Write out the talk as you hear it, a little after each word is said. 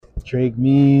Drake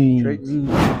memes. Drake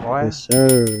memes, boy. Yes,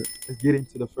 sir. Let's get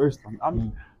into the first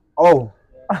one. Oh,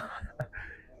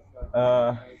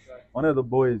 one of the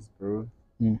boys, bro,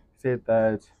 said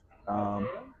that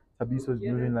Tabis was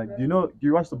moving like. Do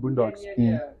you watch the Boondocks?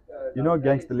 You know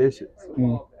Gangstalicious?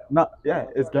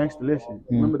 It's Gangstalicious.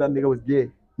 Remember that nigga was gay?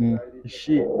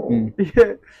 Shit.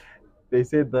 Yeah. They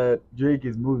said that Drake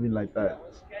is moving like that.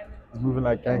 He's moving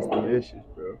like Gangstalicious,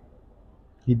 bro.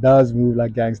 He does move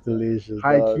like Gangstalicious.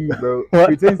 High dog. key, bro.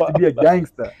 Pretends to be a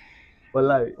gangster. But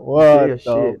like, What gay as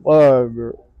shit. What,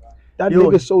 bro? That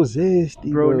nigga's so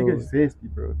zesty, bro. Nigga's zesty,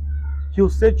 bro. He'll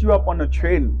set you up on a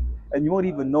train and you won't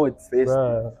even know it's zesty.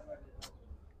 Bruh.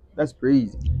 That's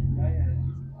crazy.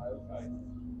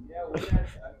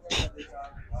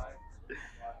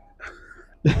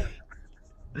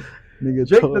 Nigga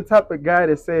Drake the type of guy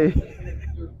to say,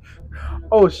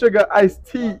 "Oh, sugar iced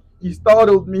tea, you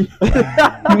startled me."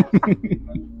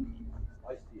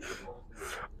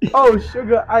 Oh,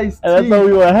 sugar iced tea. And that's what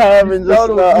we were having just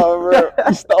now, bro.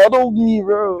 You startled me,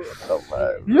 bro. Oh,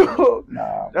 man. Yo,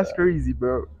 that's crazy,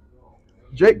 bro.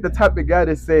 Drake the type of guy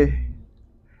to say,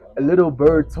 "A little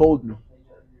bird told me.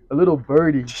 A little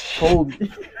birdie told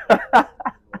me."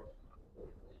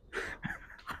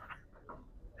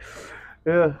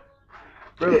 Yeah.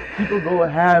 Bro, people go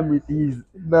ham with these.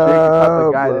 Drake the type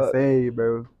of guy to say,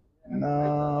 bro.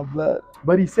 Nah, blood.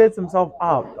 But he sets himself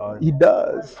up, dog. He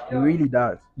does. He really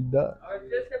does. He does.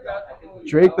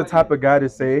 Drake the type of guy to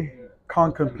say,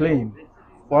 "Can't complain,"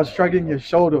 while shrugging his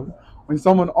shoulder when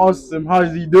someone asks him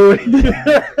how's he doing.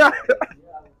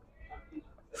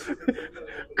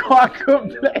 Can't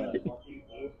complain.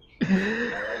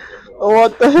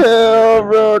 What the hell,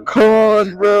 bro?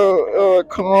 Can't, bro.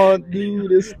 Can't do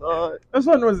this, dog. This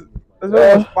one was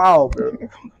foul, bro.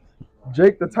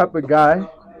 Drake the type of guy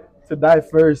to die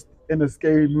first in a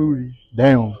scary movie.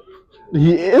 Damn.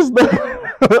 He is the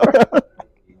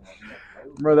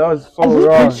Bro, that was so I just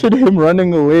wrong. pictured him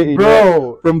running away,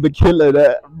 bro, from the killer.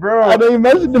 Bro, I don't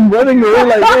imagine him running away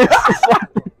like this.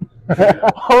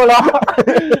 Hold on.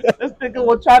 This nigga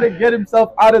will try to get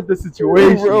himself out of the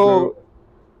situation, bro.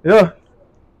 Yeah.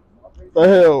 The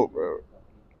hell, bro?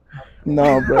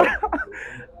 No, bro.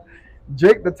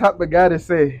 Drake the type of guy to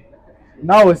say,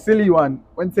 "Now a silly one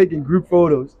when taking group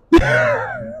photos."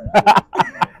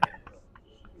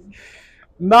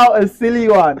 Now a silly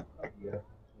one.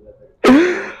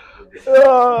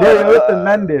 They're with the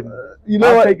man them. You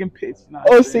know what? Taking pics.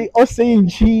 Or saying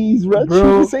cheese, bro.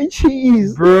 Bro. Say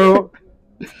cheese, bro.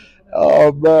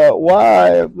 Oh, bro.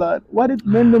 Why, blood? What did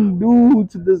men do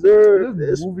to deserve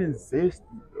this? Moving zesty,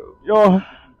 bro. Yo.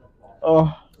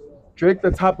 Oh. Drake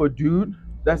the type of dude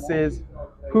that says,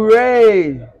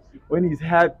 "Hooray!" when he's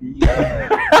happy.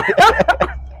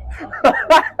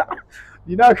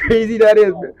 You know how crazy that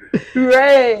is, bro?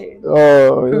 Hooray!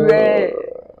 Oh, hooray!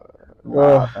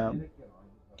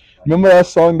 Remember that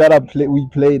song that we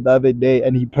played the other day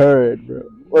and he purred, bro?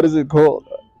 What is it called?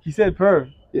 He said purr.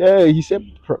 Yeah, he said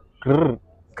purr. Grr.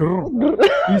 Grr.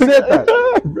 He said that.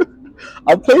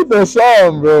 I played the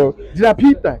song, bro. Did I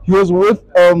peep that? He was with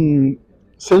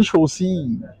Central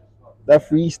C, that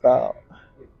freestyle.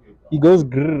 He goes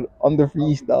grr on the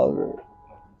freestyle, bro.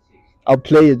 I'll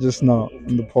play it just now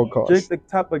on the podcast. Drake the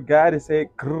type of guy to say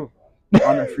grr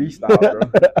on a freestyle, bro.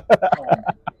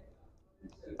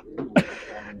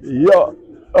 Yo,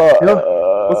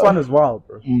 this one is wild,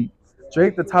 bro.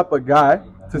 Drake the type of guy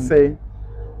to say,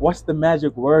 "What's the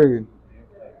magic word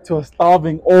to a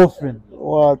starving orphan?"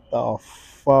 What the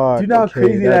fuck? Do you know how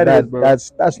crazy that is, bro?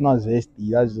 That's not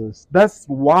zesty. That's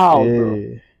wild,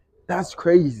 bro. That's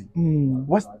crazy.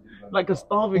 What's like a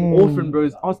starving orphan, bro,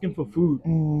 is asking for food.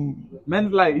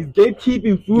 Man's like, he's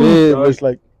gatekeeping food. Yeah, it's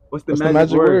like, what's the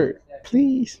magic word?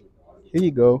 Please. Here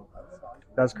you go.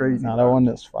 That's crazy. Nah, that one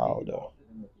is foul though.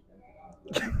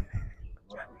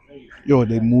 Yo,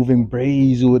 they moving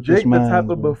crazy with Drake this man. The type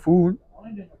of buffoon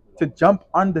to jump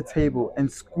on the table and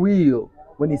squeal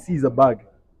when he sees a bug.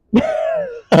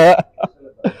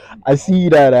 I see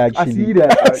that actually. I see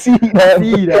that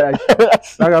actually.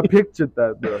 Like I pictured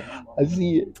that, bro. I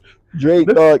see it. Drake,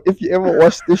 dog, if you ever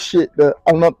watch this shit,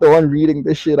 I'm not the one reading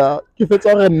this shit out. If it's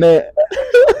on a net.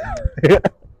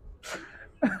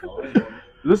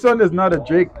 This one is not a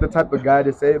Drake the type of guy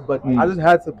to say, but I just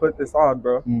had to put this on,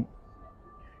 bro.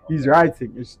 He's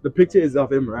writing. The picture is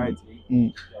of him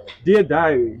writing. Dear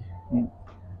diary,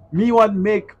 me want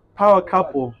make power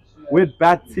couple with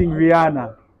batting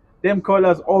Rihanna. Them call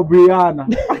us Brianna.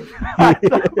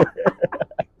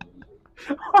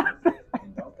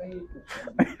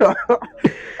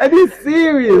 And he's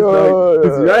serious, bro.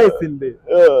 He's writing this.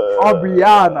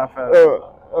 Brianna, fam.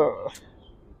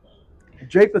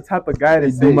 Drake the type of guy to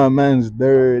They say do my man's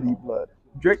dirty, blood.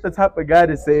 Drake the type of guy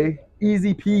to say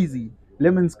easy peasy,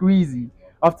 lemon squeezy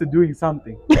after doing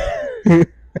something.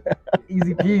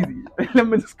 Easy peasy,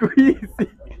 lemon squeezy.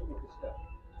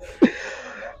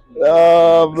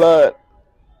 Oh, blood.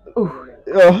 Oh.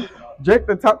 Drake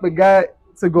the type of guy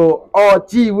to go, oh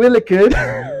gee Willikers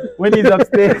when he's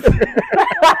upstairs.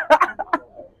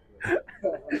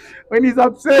 When he's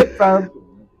upset, fam.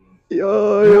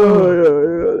 Yo.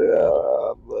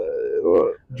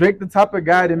 Drake the type of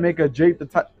guy to make a Drake the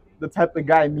type of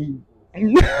guy meme.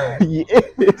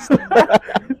 Yes.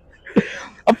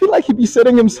 I feel like he be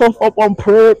setting himself up on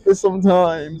purpose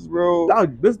sometimes, bro.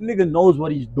 Dog, this nigga knows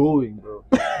what he's doing, bro.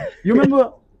 You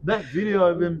remember that video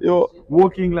of him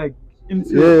walking like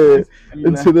into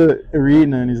the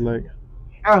arena, and he's like,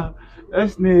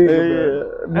 that's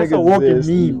nigga, bro. That's a walking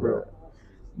meme, bro.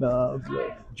 Nah,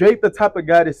 bro. Drake the type of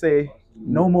guy to say,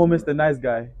 no more Mr. Nice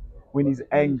Guy when he's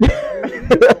angry.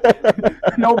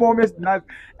 No more Mr. Nice,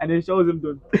 and then shows him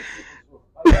doing.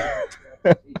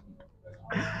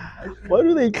 Why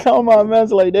do they clown my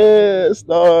mans like this,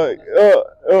 dog?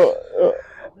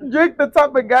 Drake the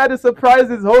type of guy to surprise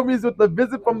his homies with a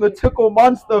visit from the Tickle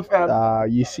Monster,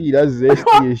 fam. You see, that's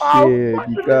zesty as shit.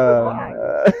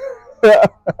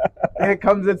 Here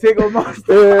comes the Tickle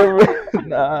Monster.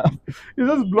 Nah. You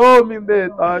just blow him in there,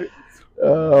 dog.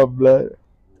 Oh, blood.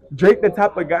 Drake the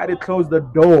type of guy to close the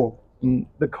door,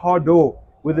 the car door,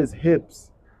 with his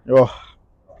hips. Oh.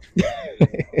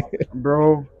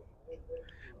 Bro.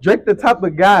 Drake the type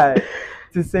of guy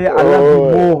to say I love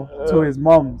you more to his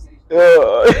moms.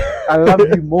 I love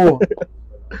you more.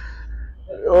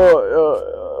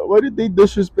 Why did they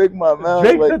disrespect my man?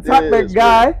 Drake like the type of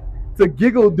guy to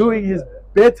giggle doing his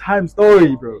bedtime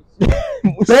story, bro.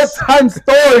 Bedtime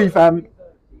story, fam.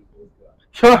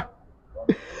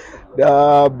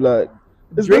 Nah, blood.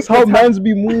 Is this how mans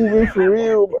be moving for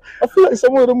real? Bro? I feel like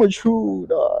some of them are true,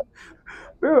 dog.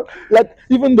 Like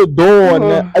even the door,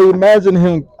 I imagine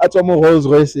him at some Rolls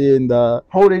Royce and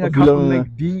holding a cup of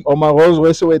McD. Or my Rolls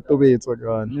Royce with the weight,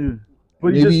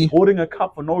 but he's just holding a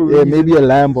cup for no reason. Yeah, maybe a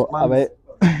Lambo. I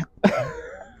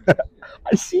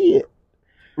see it.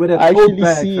 With a I actually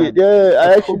bag, see it. Yeah,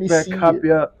 I actually see cup, it.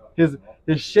 Yeah,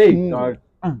 his shape, dog.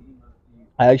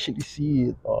 I actually see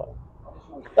it, dog.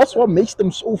 That's what makes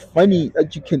them so funny,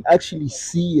 that you can actually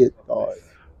see it, dog.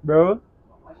 Bro,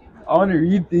 I want to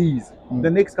read these. The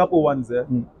next couple ones, I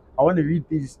want to read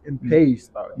these in pace,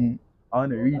 dog. I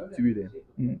want to read through them.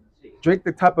 Drake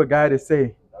the type of guy to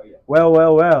say,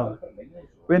 well,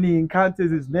 when he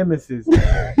encounters his nemesis.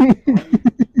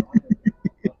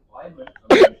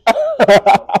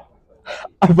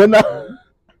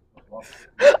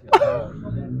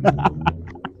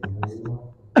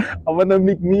 I wanna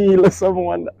make me or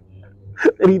someone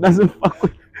that he doesn't fuck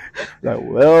with. Like,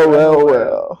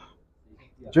 well.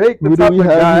 Drake the type of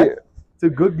guy to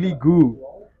googly goo.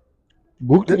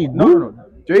 Googly goo? No.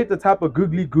 Drake the type of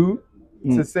googly goo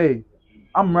to say,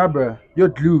 I'm rubber, you're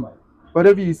glue.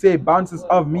 Whatever you say bounces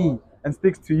off me and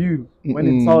sticks to you when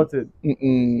insulted.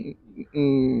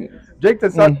 Drake the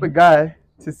type of guy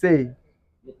to say,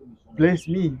 bless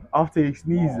me after he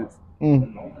sneezes.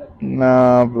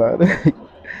 Nah, blood.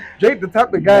 Drake the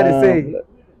type of guy to say, blood.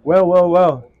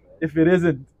 Well, if it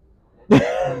isn't.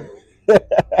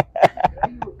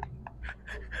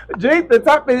 Drake the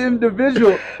type of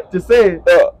individual to say,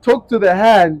 talk to the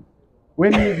hand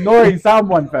when you're ignoring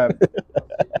someone, fam.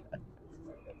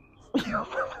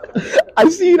 I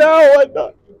see that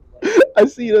one. I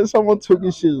see that someone took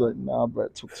his shit like, nah, bro,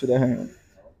 took to the hand.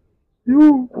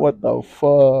 What the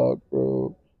fuck,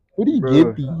 bro? Where do you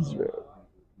get these, bro?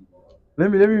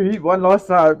 Let me read one last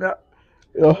time.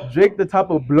 Drake the type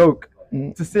of bloke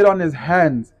to sit on his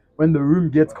hands when the room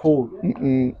gets cold.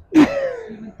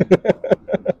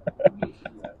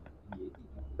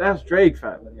 That's Drake,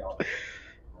 fam.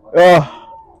 That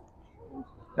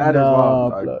is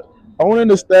wild, dog. I want to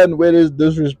understand where this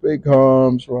disrespect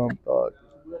comes from, dog.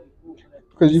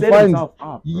 Because you find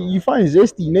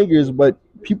zesty niggas, but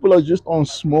people are just on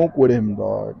smoke with him,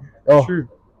 dog.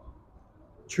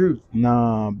 True.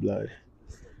 Nah, blood.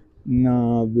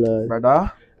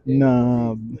 Brother?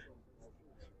 Nah.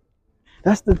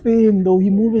 That's the thing, though.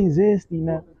 He moving zesty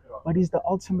now, but he's the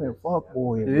ultimate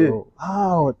fuckboy, bro.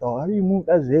 How, dog? How do you move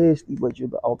that zesty, but you're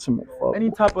the ultimate fuckboy? Any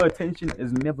type of attention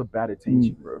is never bad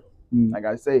attention, bro. Like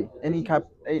I say, any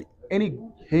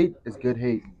hate is good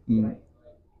hate.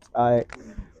 Alright,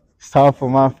 it's time for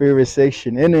my favorite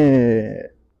section, innit?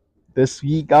 This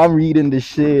week I'm reading the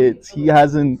shits. He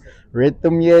hasn't read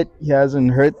them yet. He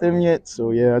hasn't heard them yet.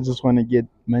 So yeah, I just want to get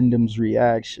Mendham's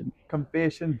reaction.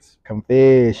 Confessions.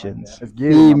 Confessions. Let's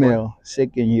get it, my boy. Female,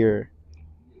 second year.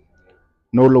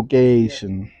 No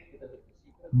location.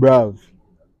 Bruv,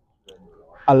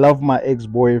 I love my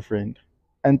ex-boyfriend.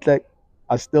 And like,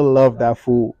 I still love that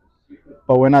fool.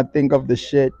 But when I think of the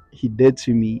shit he did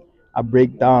to me, I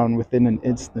break down within an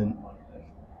instant.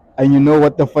 And you know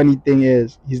what the funny thing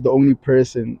is? He's the only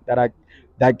person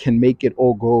that can make it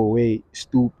all go away.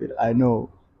 Stupid, I know.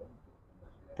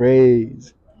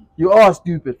 Praise. You are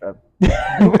stupid, fam.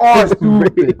 You are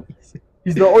stupid.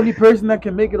 He's the only person that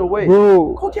can make it away.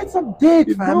 Bro. Go get some dick,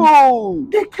 fam. Bro.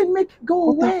 Dick can make it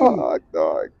go What away. the fuck,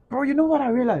 dog? Bro, you know what I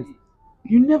realized?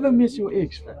 You never miss your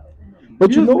ex, fam. But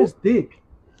you just know, miss dick.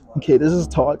 okay, this is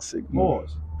toxic. Man.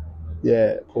 Pause.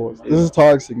 Yeah, pause. This is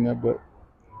toxic, man, but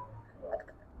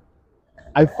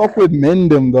I fuck with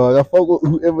Mendem, dog. I fuck with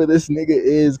whoever this nigga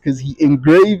is because he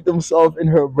engraved himself in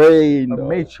her brain, I dog.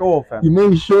 made sure, fam. You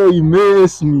made sure you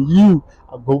miss me. You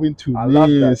are going to I love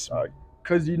that, miss me. dog.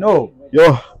 Because you know,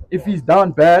 Yo, if he's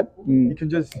down bad, he can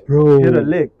just bro. hit a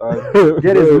lick, dog.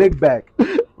 Get his lick back.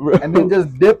 Bro. And then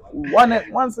just dip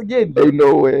once again. Ain't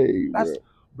no way. That's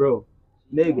bro.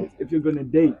 Niggas, if you're gonna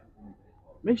date,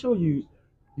 make sure you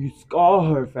scar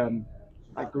her, fam.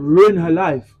 Like ruin her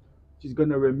life. She's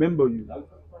gonna remember you.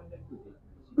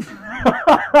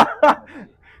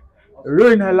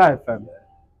 Ruin her life, fam.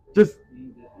 Just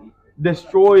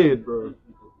destroy it, bro.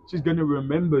 She's gonna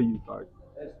remember you, dog.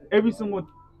 Every single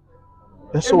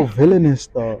That's so villainous,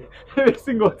 dog. every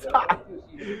single time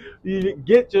you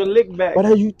get your lick back. But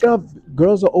as you tell,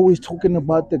 girls are always talking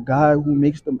about the guy who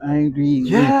makes them angry.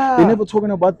 Yeah. They're never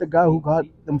talking about the guy who got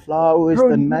them flowers, Bro,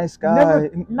 the nice guy.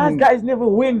 Nice guys never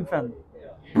win, fam.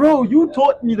 Bro, you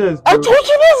taught me this. Bro. I told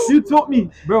you this. You taught me,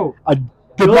 bro. I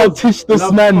did not teach this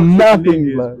Love man toxic nothing,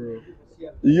 niggas, man. bro.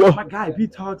 Yo, My guy, be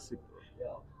toxic.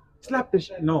 Slap the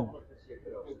shit. No.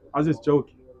 I was just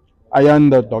joking. I am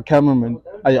the dog cameraman.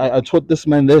 I taught this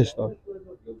man this, dog.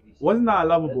 Wasn't that a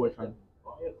lover boy, fam?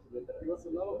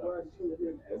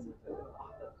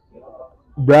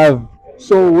 Bruv.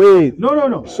 So wait.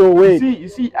 No. So wait. You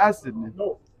see acid, man.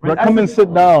 Bro, come and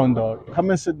sit down, dog. Come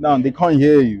and sit down. They can't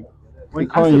hear you. When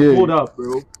They can't acid hear pulled you. up,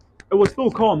 bro, it was still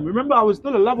calm. Remember, I was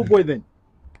still a lover boy then.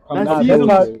 Come That down, season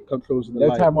that was- time- Come close to the that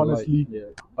light, time, the light. honestly, Yeah.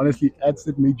 honestly,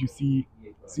 Edson made you see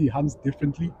Hans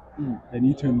differently, and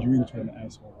he turned you into an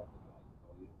asshole.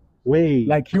 Wait.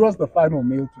 Like he was the final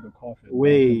nail to the coffin.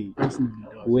 Wait. Personally,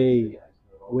 does.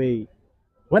 Wait.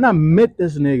 When I met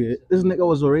this nigga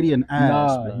was already an ass.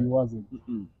 Nah, bro. he wasn't.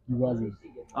 He wasn't.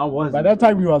 I was. By that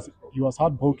time, he was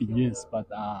heartbroken, yes, but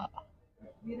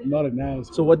not an ass.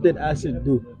 So what did Acid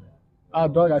do?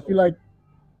 Dog, I feel like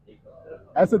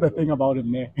that's the thing about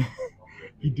him, man.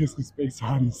 He disrespects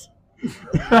Hans.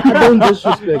 I don't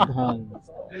disrespect Hans.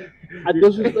 I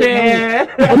disrespect Hans.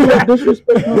 I don't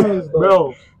disrespect Hans, though.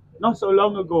 Bro, not so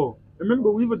long ago. Remember,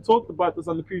 we even talked about this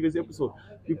on the previous episode.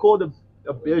 You called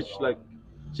a bitch like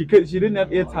she didn't have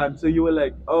airtime, so you were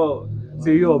like, oh, so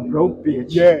you're a broke bitch.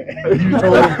 Yeah,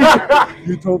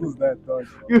 you told us that, dog.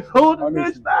 You told the bitch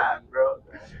Honestly. that, bro.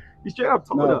 You straight up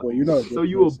told Nah, her. boy, you're not a So broke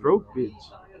you a person. broke bitch.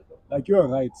 Like you're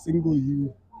right. Single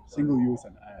you is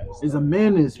an ass. It's a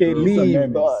menace, Okay, bro. leave,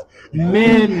 menace. dog.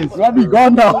 Menace. Let me bro.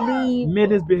 go now.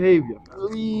 Menace behavior.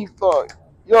 Leave, dog.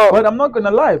 Yo, But I'm not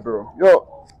gonna lie, bro.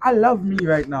 yo, I love me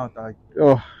right now, dog.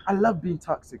 yo. I love being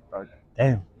toxic, dog.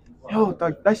 Damn. Yo,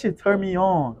 dog, that shit turn me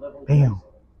on. Damn.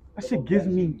 That shit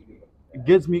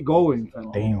gets me going,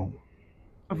 fam. Damn.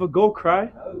 If a girl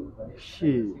cry,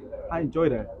 shit, I enjoy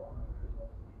that.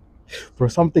 Bro,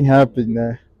 something happened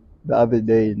the other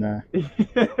day,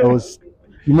 I was.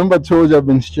 You remember I told you I've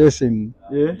been stressing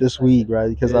Yeah, this week, right?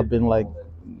 Because Yeah. I've been like,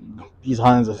 these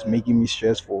hands are making me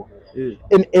stressful. yeah,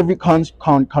 In every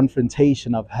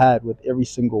confrontation I've had with every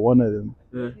single one of them,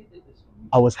 yeah.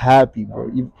 I was happy, bro.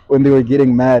 When they were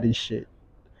getting mad and shit.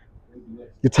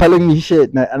 You're telling me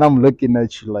shit, and I'm looking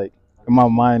at you like, in my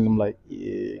mind, I'm like,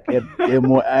 yeah, get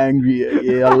more angry.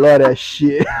 Yeah, I love that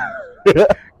shit.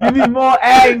 Give me more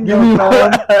anger, Give me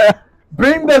man.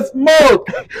 Bring the smoke.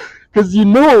 Because you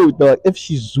know, dog, if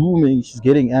she's zooming, she's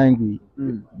getting angry,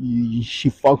 Mm. she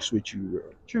fucks with you, bro.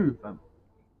 True, fam.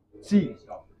 See,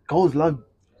 girls love.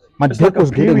 My It's dick like a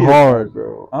was getting period. hard,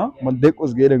 bro. Huh? My dick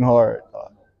was getting hard.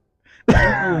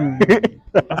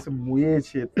 That's some weird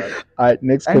shit, fam. Alright,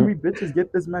 next. Angry bitches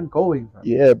get this man going, fam.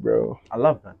 Yeah, bro. I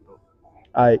love that, though.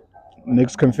 Alright,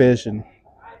 next confession.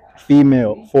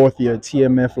 Female, 4th year,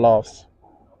 TMF laughs.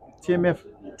 TMF.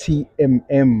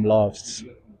 TMM laughs.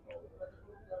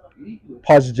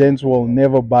 Posh gents will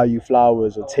never buy you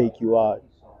flowers or take you out.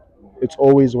 It's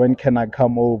always when can I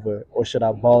come over or should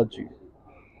I bald you?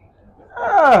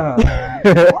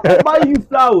 I'm buying you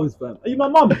flowers, fam. Are you my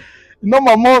mom? You know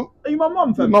my mom. Are you my mom,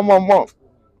 You fam? know my mom.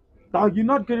 Dog, you're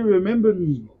not gonna remember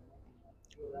me.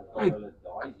 Like,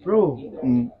 bro,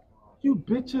 you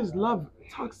bitches love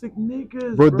toxic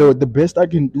niggas. Bro, the best I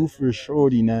can do for a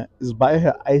shorty now is buy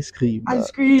her ice cream. Ice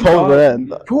cream, 12 rand.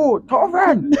 Yo, 12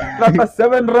 rand. Like a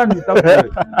 7 rand.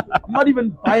 I'm not even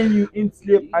buying you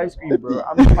in-slip ice cream, bro.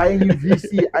 I'm buying you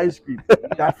VC ice cream.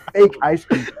 That fake ice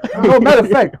cream. No, matter of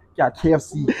fact, yeah,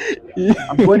 KFC.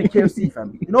 I'm going to KFC,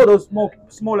 fam. You know those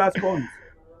small ass cones?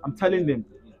 I'm telling them,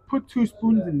 put 2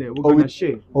 spoons in there. We're gonna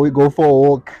share. Or we go for a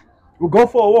walk. We'll go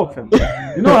for a walk, fam.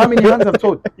 You know how many hands I've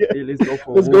told? Hey, let's go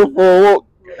for a walk. Let's go for a walk.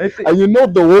 And you know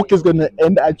the walk is gonna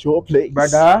end at your place.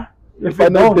 Brother, if it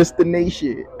Final don't,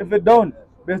 destination. if it don't,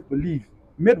 best believe.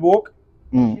 Mid-walk,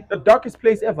 the darkest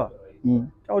place ever.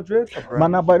 Man,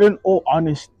 but in all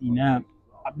honesty, now,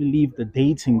 I believe the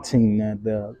dating thing,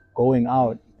 the going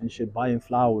out and shit, buying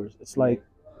flowers, it's like,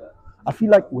 I feel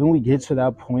like when we get to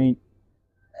that point,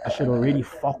 I should already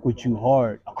fuck with you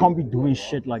hard. I can't be doing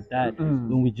shit like that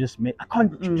when we just make. I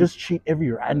can't just treat every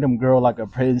random girl like a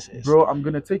princess. Bro, I'm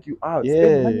gonna take you out. Yeah,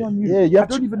 Spend money on you. yeah. I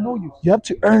don't even know you. You have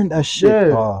to earn that shit, Yeah.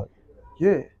 dog.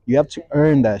 Yeah. You have to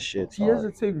earn that shit. See, here's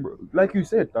the thing, bro. Like you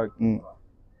said, dog.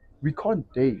 We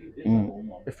can't date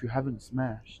if you haven't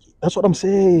smashed. That's what I'm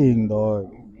saying,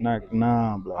 dog. Like,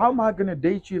 nah, bro. How am I gonna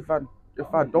date you if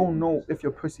I don't know if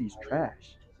your pussy is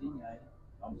trash?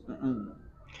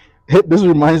 This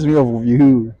reminds me of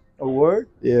you. A word?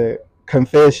 Yeah.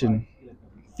 Confession.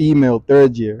 Female,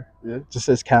 3rd year. Yeah. Just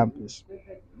says campus.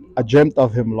 I dreamt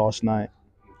of him last night.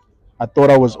 I thought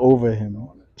I was over him.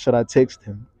 Should I text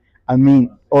him? I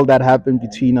mean, all that happened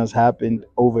between us happened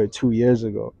over 2 years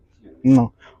ago.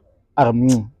 No.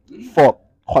 Fuck.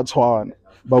 What's on?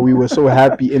 But we were so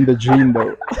happy in the dream,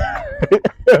 though.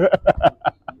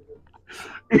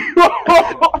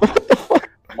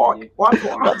 What?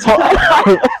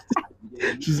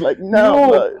 She's like,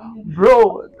 no,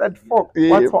 bro, that fuck.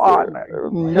 yeah, What's bro. on? I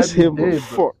miss him, but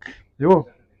fuck. Yo,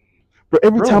 Bro,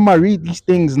 every time I read these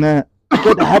things, now, I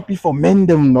get happy for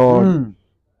Mendem, dog.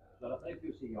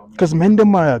 Because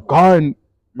Mendem are gone,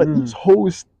 but these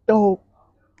hoes still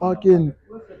fucking.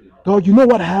 Dog, you know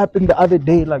what happened the other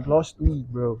day, like last week,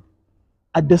 bro?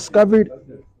 I discovered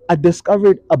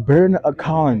a burner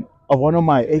account of one of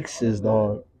my exes,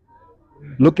 dog.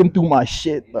 Looking through my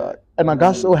shit, dog. And I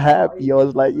got so happy. I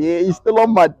was like, yeah, he's still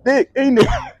on my dick, ain't it?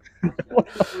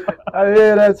 I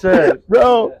hear that shit.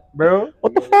 Bro,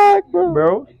 What the fuck,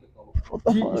 bro? What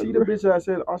the You fuck, see the bro? bitch that I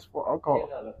said ask for alcohol?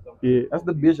 Yeah, That's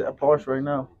the bitch at Porsche right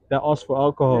now. that asked for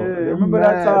alcohol. Yeah, You're remember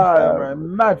mad, that time, fam.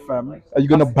 man? Mad fam. Are you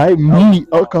gonna buy me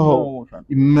alcohol? No, fam.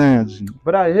 Imagine.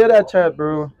 But I hear that chat,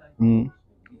 bro. Mm,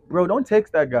 Bro, don't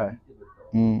text that guy.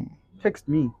 mm. Text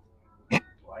me.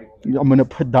 I'm gonna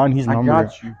put down his I number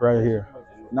got you. right here.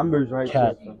 Numbers right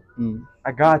Cat. there. Mm,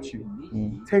 I got you.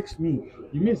 mm, Text me.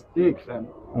 You miss dick, fam.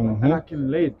 And I mhm. can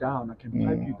lay it down. I can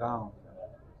pipe you down.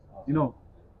 You know,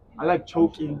 I like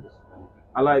choking.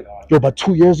 I like. Yo, but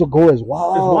 2 years ago is It's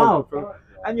wild. wild, bro.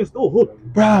 And you're still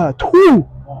hooked. Bruh, 2.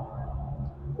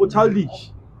 Oh,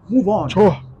 childish. Move on.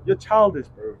 Sure. You're childish,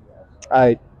 bro.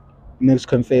 Alright, next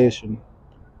confession.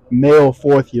 Male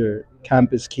 4th year,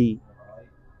 campus key.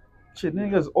 Shit,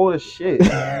 niggas old as shit.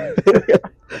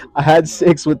 I had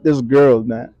sex with this girl,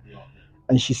 man,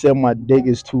 and she said my dick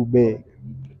is too big.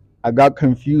 I got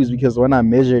confused because when I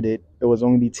measured it, it was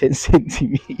only 10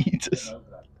 centimeters.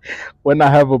 When I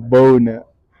have a boner,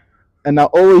 and I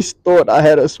always thought I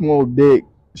had a small dick.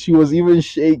 She was even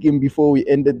shaking before we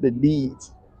ended the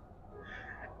deeds.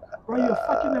 Bro,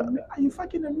 are you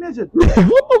fucking a midget? What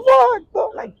the fuck?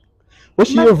 Dog? Like,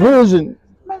 What's man your said- version?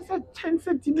 Man said 10 10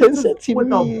 centimeters with a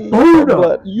centimeters. boner.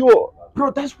 But yo,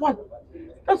 Bro, that's what?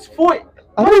 That's 4.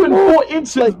 I Not don't even know. 4 It's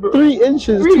inches, like bro. 3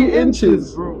 inches, 3 2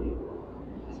 inches. bro.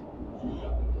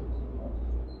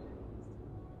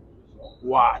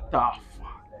 What the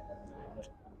fuck?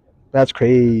 That's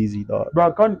crazy, dog.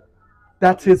 Bro,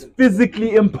 that is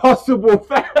physically impossible,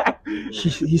 fam.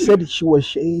 He said she was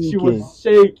shaking. She was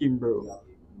shaking, bro.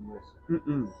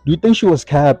 Mm-mm. Do you think she was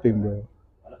capping, bro?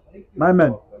 My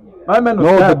man was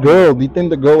No, the capping. girl. Do you think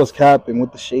the girl was capping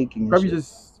with the shaking? and Probably shit?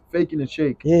 just faking a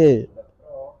shake. Yeah,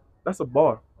 That's a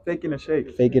bar. Faking a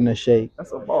shake. faking the shake.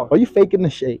 That's a bar. Are you faking the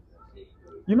shake?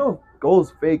 You know,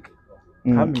 girls fake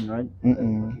Mm. coming, right?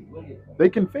 Mm-mm. They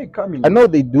can fake coming. I know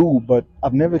they do, but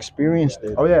I've never experienced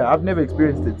it. Oh yeah, I've never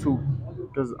experienced it too,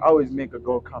 because I always make a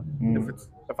girl come. Mm.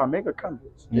 If I make her come,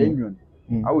 it's Mm. genuine.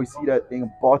 Mm. I always see that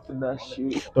thing bothering that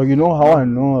shit. So you know how I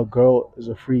know a girl is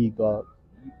a freak, dog?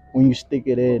 When you stick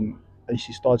it in and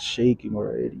she starts shaking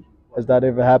already. Has that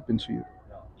ever happened to you?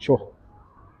 Sure.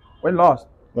 When lost.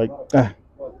 Like,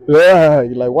 yeah,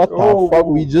 you're like, what the fuck?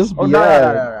 We just be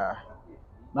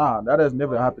Nah, that has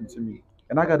never happened to me.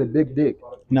 And I got a big dick.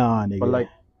 Nah, nigga. But like,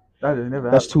 that has never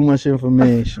That's happened. too much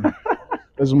information.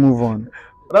 Let's move on.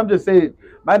 But I'm just saying,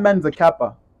 my man's a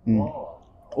kappa.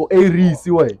 Or a Reese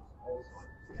way.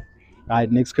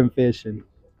 Alright, next confession.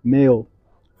 Male,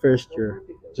 first year,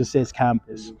 just says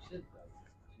campus.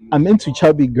 I'm into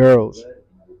chubby girls,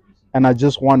 and I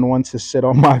just want one to sit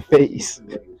on my face.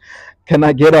 Can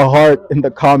I get a heart in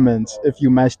the comments if you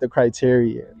match the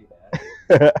criteria?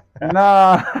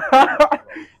 Nah.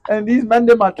 And these men,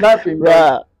 them are clapping, bro.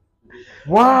 Right.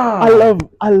 Wow.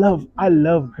 I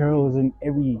love girls in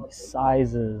every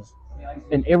sizes,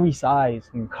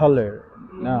 and color.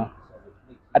 Now,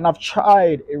 and I've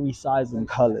tried every size and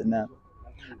color now,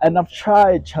 and I've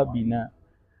tried chubby now,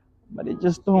 but it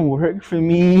just don't work for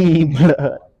me,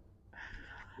 blood.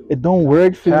 It don't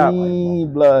work for me,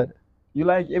 blood. You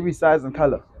like every size and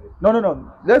color?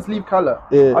 No. Let's leave color.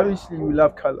 Yeah. Obviously, we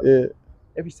love color. Yeah.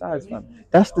 Every size, man.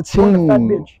 That's the You want a fat thing.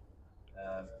 bitch?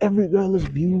 Every girl is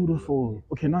beautiful.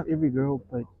 Okay, not every girl,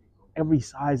 but every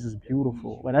size is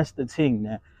beautiful. But that's the thing,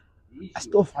 man. I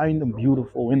still find them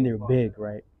beautiful when they're big,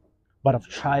 right? But I've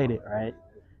tried it, right?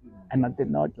 And I did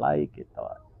not like it,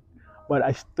 though. But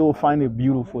I still find it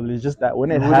beautiful. It's just that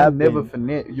when it happens, never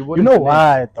finesse. You know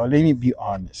why, though? Let me be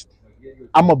honest.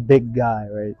 I'm a big guy,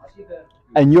 right?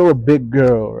 And you're a big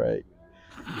girl, right?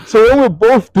 So when we're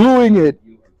both doing it,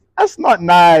 that's not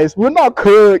nice. We're not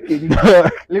cooking,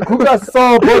 dog. Who got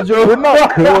salt, bro? We're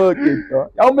not cooking,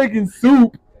 dog. Y'all making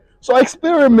soup. So I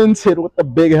experimented with the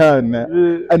big hand,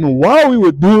 man. And while we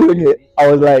were doing it,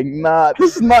 I was like, nah,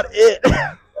 this is not it.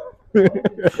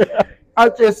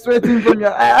 Out there sweating from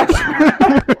your ass.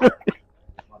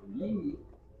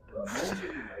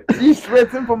 He's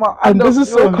sweating from my. And this is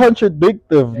so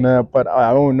contradictive, man. But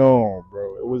I don't know,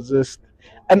 bro. It was just,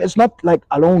 and it's not like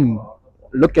I don't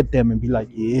look at them and be like,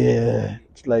 yeah.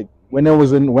 It's like when I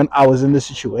was in the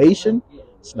situation,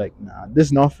 it's like, nah, this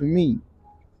is not for me.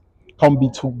 Can't be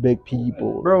two big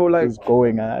people, bro. Like just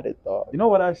going at it, dog. You know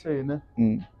what I say, man?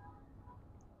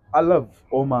 I love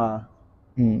all my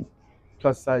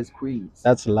plus size queens.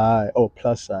 That's a lie. Oh,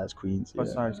 plus size queens.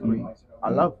 Plus size queens. I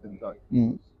love them, dog.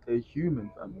 They're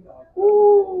human, family.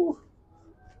 Ooh.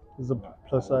 Is a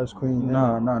plus size queen?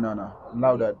 No.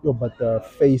 Allow that. Yo, but the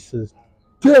face is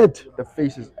dead. The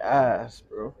face is ass,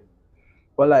 bro.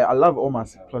 But like, I love all my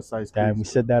plus size queens. Damn, we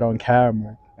said that on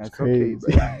camera. That's crazy.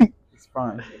 Okay, bro. It's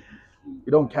fine.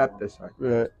 We don't cap this, right?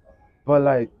 Right. But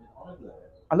like,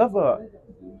 I love a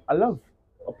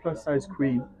plus size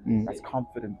queen that's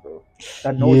confident, bro.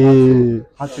 That knows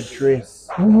how to dress.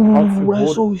 Ooh,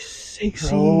 that's so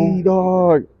sexy,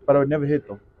 dog. But I would never hit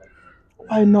them.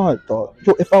 Why not, dog?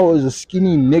 Yo, if I was a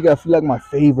skinny nigga, I feel like my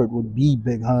favorite would be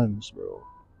Big Hans, bro.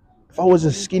 If I was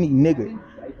a skinny nigga,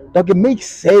 dog, it makes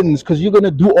sense because you're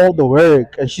gonna do all the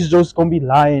work and she's just gonna be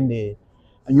lying there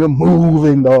and you're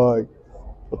moving, dog.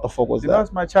 What the fuck was that?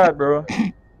 That's my chat, bro.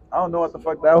 I don't know what the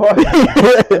fuck that was.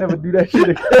 I never do that shit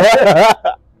again.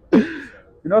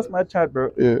 You know, it's my chat,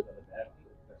 bro. Yeah.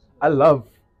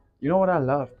 You know what I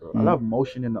love, bro? I love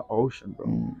motion in the ocean,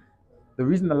 bro. The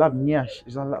reason I love Nyash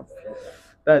is I love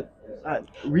that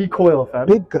recoil, fam.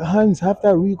 Big Hans have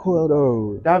that recoil,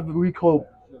 though. That recoil,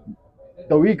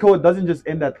 the recoil doesn't just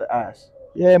end at the ass.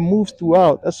 Yeah, it moves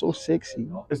throughout. That's so sexy.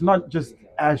 It's not just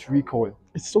ass recoil.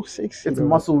 It's so sexy. It's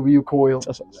muscle recoil.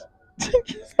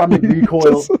 Stomach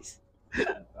recoil.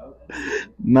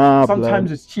 Nah, sometimes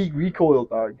blood. it's cheek recoil,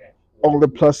 dog. All the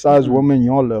plus size women,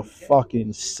 y'all are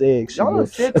fucking sexy. Y'all are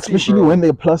sexy, especially bro. when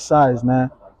they're plus size, man,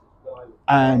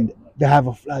 and they have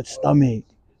a flat stomach.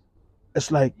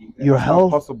 It's like your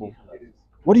health. Possible.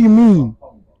 What do you mean?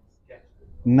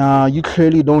 Nah, you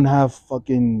clearly don't have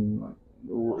fucking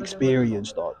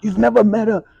experience, dog. You've never met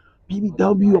a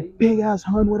BBW, a big ass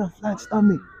hun with a flat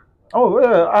stomach. Oh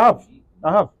yeah,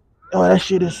 I have. Oh, that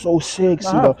shit is so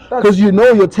sexy, though. Because you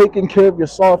know you're taking care of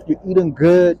yourself, you're eating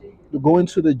good, you're going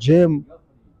to the gym,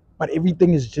 but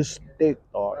everything is just thick,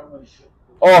 dog.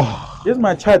 Oh, here's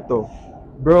my chat though,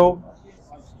 bro.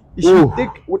 Is she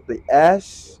thick with the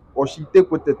ass or she thick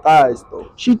with the thighs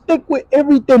though? She thick with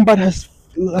everything, but her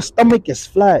stomach is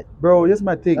flat. Bro, here's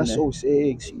my thing. That's man. So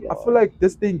sexy. Dog. I feel like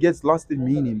this thing gets lost in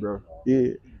meaning, bro. Yeah.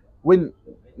 When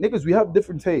niggas, we have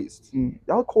different tastes.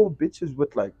 Y'all call bitches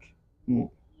with like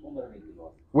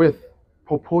with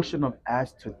proportion of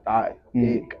ass to thigh,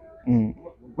 thick.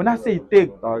 When I say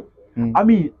thick, dog, I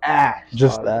mean ass.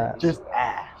 Just dog. ass. Just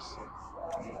ass.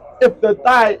 If the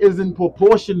thigh is in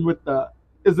proportion with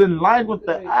is in line with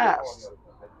the ass,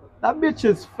 that bitch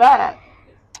is fat.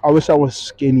 I wish I was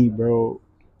skinny, bro.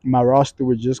 My roster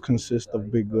would just consist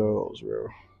of big girls, bro.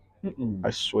 Mm-mm. I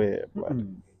swear, bro.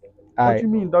 Mm-mm. What I you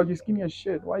mean, dog? You skinny as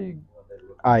shit. Why you?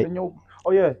 I And your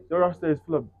oh yeah, your roster is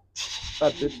full of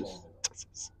fat bitches.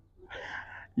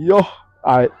 yo,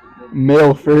 I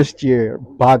male first year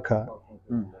baka.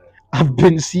 Mm. I've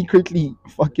been secretly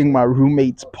fucking my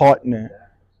roommate's partner,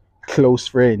 close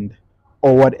friend,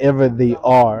 or whatever they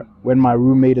are when my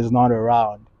roommate is not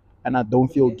around, and I don't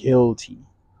feel guilty.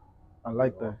 I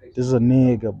like that. This is a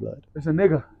nigga, blood. It's a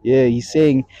nigga. Yeah, he's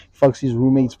saying fucks his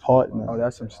roommate's partner, Oh,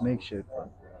 that's some snake shit, bro.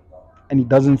 and he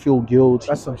doesn't feel guilty.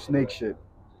 That's some snake shit.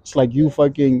 It's like you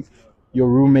fucking your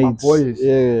roommate's boys.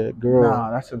 girl. Nah,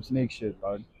 that's some snake shit,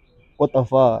 dog. What the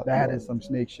fuck? That is some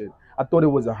snake shit. I thought it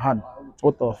was a hun.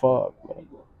 What the fuck? Bro?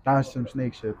 That's some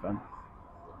snake shit, fam.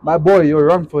 My boy, you're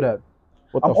wrong for that.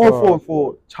 What I'm the all fuck?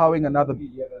 for chowing another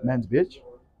man's bitch,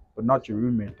 but not your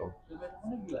roommate though.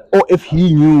 Or if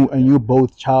he knew and you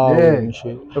both child Yeah. and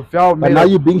shit. If y'all But made now up-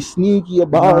 you're being sneaky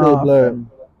about Nah, it, blood.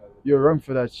 fam. You're wrong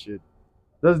for that shit.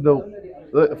 That's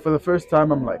for the first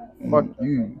time I'm like, fuck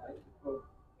you.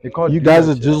 They can't You do guys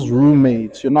that are shit. just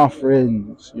roommates. You're not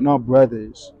friends. You're not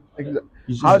brothers.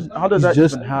 He's How just, does he's that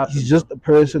just, even happen? He's just a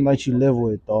person that you live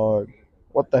with, dog.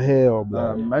 What the hell,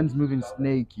 bro? Man's moving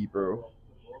snaky, bro.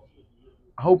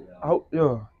 I hope,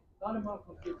 yeah,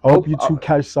 I hope you two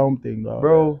catch something, dog.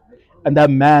 bro. And that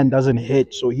man doesn't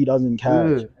hit, so he doesn't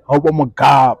catch. Yeah. I hope I'm a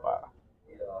god, bro.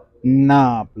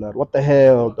 Nah, blood. What the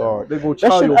hell, dog? They go That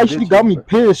chow shit your actually bitches, got me bro.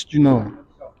 pissed, you know.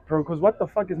 Bro, because what the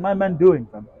fuck is my man doing,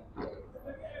 fam?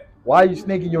 Why are you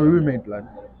snaking your roommate, blood?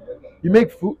 You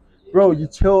make food, bro. You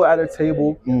chill at a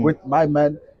table with my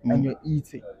man and you're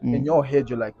eating. In your head,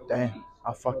 you're like, damn,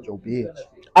 I fucked your bitch.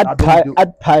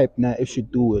 I'd pipe now if she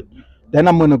do it. Then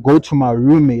I'm gonna go to my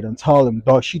roommate and tell him,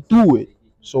 dog, she do it.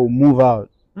 So move out.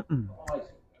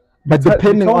 But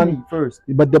depending tell on me first.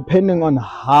 but depending on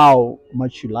how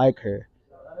much you like her,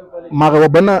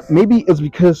 Marabana, maybe it's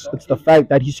because it's the fact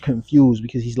that he's confused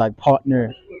because he's like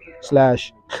partner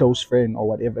 / close friend or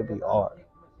whatever they are.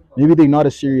 Maybe they're not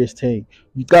a serious thing.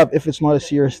 You got if it's not a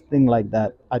serious thing like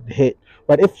that, I'd hit.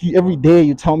 But if you every day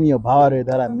you tell me about her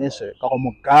that I miss her,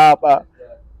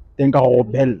 then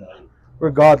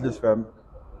Regardless, fam.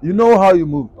 You know how you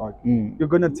move, dog. Mm. You're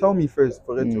gonna tell me first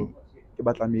for it to.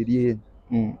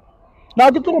 No,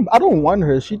 I don't want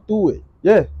her. She do it.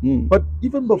 Yeah, Mm. but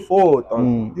even before,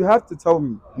 dog, you have to tell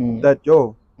me that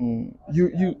yo, Mm.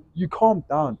 you calm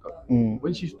down, dog. Mm.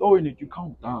 When she's throwing it, you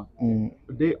calm down. Mm.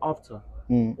 The day after,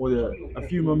 Mm. or a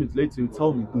few moments later, you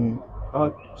tell me,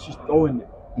 she's throwing it.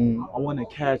 I want to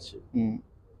catch it,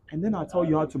 and then I tell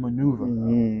you how to maneuver.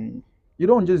 You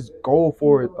don't just go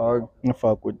for it, dog. I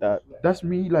fuck with that. That's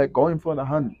me like going for the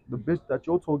hunt, the bitch that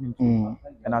you're talking to,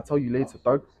 and I tell you later,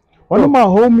 dog. One of my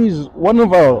homies, one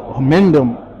of our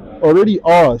mendem, already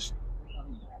asked,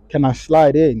 "Can I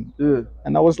slide in?" Yeah.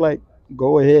 And I was like,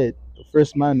 "Go ahead. The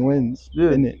first man wins."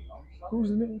 Yeah. Innit?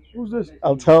 Who's this?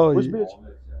 I'll tell Which you. bitch?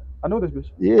 I know this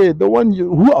bitch. Yeah, the one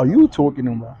you. Who are you talking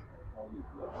about?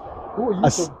 Who are you?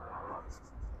 Us-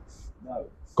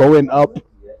 Going up.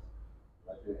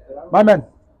 My man.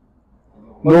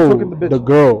 Oh, No, you talking the bitch?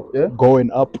 girl. Yeah?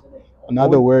 Going up.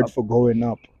 Another Going word up. for going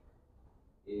up.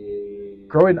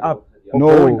 Growing up. Or No,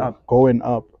 growing up. going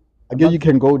up. I guess you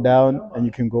can go down and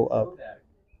you can go up.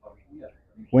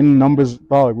 When numbers,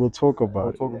 dog, we'll talk about We'll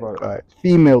it. talk about it. Alright.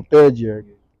 Female, 3rd year,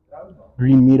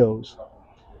 Green Meadows.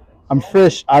 I'm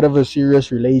fresh out of a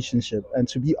serious relationship, and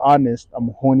to be honest, I'm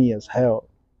horny as hell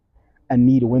and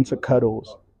need winter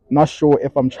cuddles. Not sure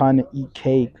if I'm trying to eat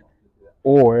cake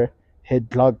or hit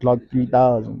Glock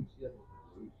 3000.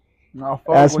 Nah,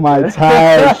 fuck That's with my that.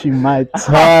 type. She my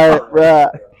type,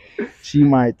 bruh. She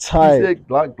my You type. said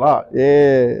Glock.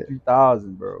 Yeah.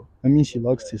 3000, bro. I mean, she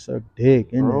likes to suck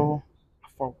dick, innit? Bro, I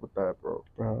fuck with that, bro.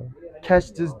 Bro.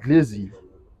 Catch this glizzy.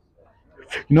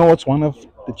 You know what's one of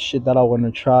the shit that I want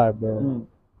to try, bro?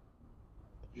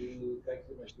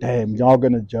 Damn, y'all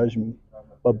gonna judge me.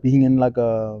 But being in like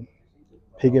a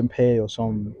Pick and Pay or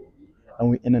something, and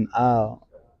we in an aisle,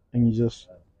 and you just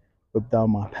whip down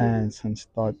my pants and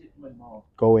start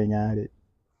going at it,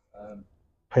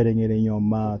 putting it in your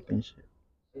mouth and shit.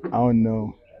 I don't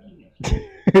know.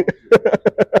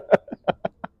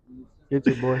 Get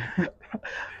your boy.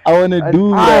 I want to An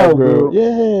do aisle, that, bro. bro.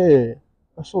 Yeah.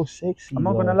 That's so sexy. I'm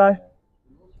not bro. gonna lie.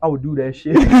 I would do that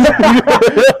shit.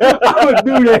 I would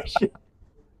do that shit.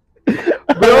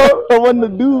 Bro, I want to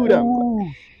do that. Ooh.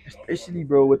 Especially,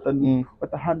 bro, with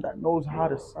the hand that knows how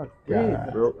to suck dick,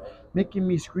 Right. bro. Making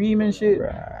me scream and shit.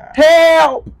 Right.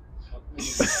 Help!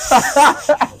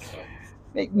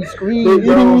 Make me scream, They're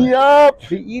bro. eating me up.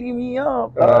 They eating me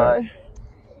up, Right. dog.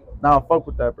 Nah, fuck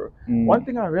with that, bro. One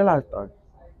thing I realized, dog,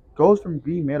 girls from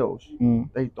Green Meadows,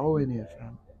 they throw in it,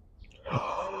 fam.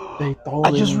 They throw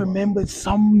I just remembered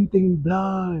something,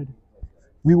 blood.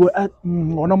 We were at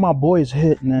one of my boys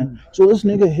hit, man. So this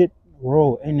nigga hit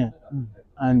roll in it,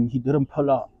 and he didn't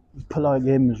pull out. His pull out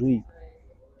game was weak.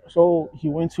 So we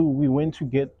went to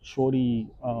get shorty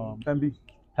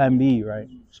Plan B, right?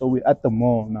 So we're at the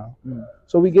mall now.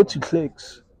 So we get to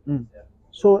Clicks.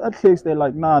 So at Clicks, they're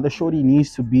like, nah, the shorty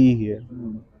needs to be here.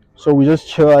 So we just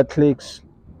chill at Clicks.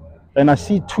 And I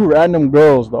see two random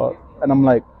girls, dog. And I'm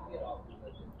like,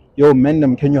 yo,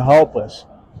 Mendham, can you help us?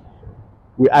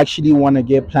 We actually want to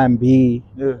get Plan B,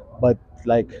 but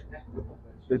like,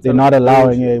 they're not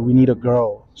allowing it. We need a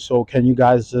girl. So can you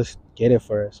guys just get it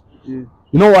for us? You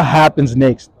know what happens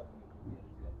next?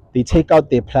 They take out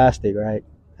their plastic, right?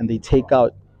 And they take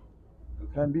out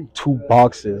Plan B. 2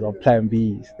 boxes of Plan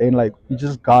Bs. They're like, we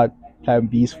just got Plan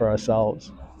Bs for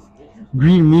ourselves.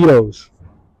 Green Meadows.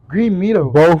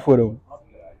 Both of them.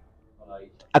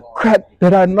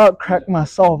 Did I not crack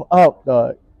myself up,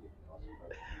 dog?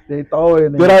 They throw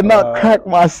in it. Did I not crack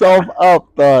myself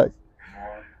up, dog?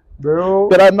 Bro.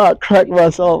 Did I not crack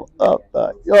myself up,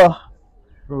 dog? Yo.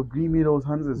 Bro, Green Meadows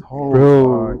Hunters is hoes.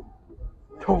 Bro.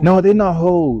 No, they're not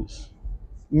hoes.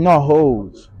 Not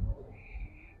hoes.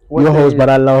 You're hoes, but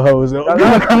I love hoes.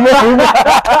 Come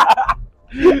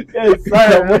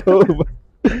over.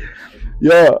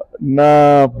 Yo,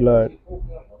 nah, blood.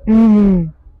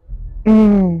 No,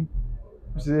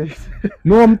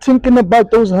 I'm thinking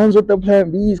about those hands with the Plan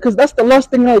Bs, because that's the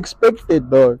last thing I expected,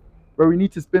 dog. Bro, we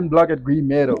need to spin block at Green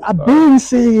Meadows. I've been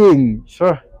saying.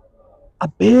 Sure.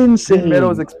 I've been saying. Green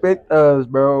Meadows expect us,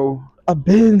 bro. I've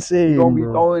been saying. We're gonna be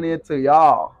throwing it to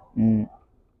y'all.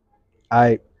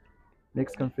 Alright.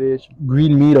 Next confession.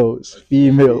 Green Meadows,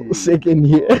 female, second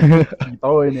year. We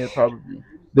throwing it probably.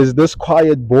 There's this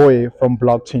quiet boy from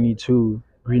Block 22,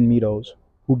 Green Meadows,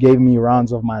 who gave me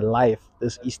rounds of my life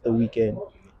this Easter weekend.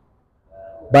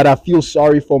 But I feel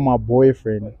sorry for my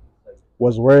boyfriend.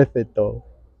 Was worth it though.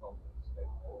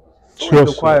 It's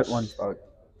always the quiet ones, dog.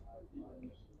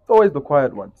 It's always the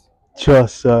quiet ones.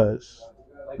 Trust us.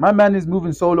 My man is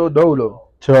moving solo dolo.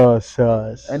 Trust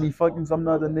us. And he fucking some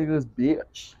other nigga's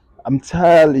bitch. I'm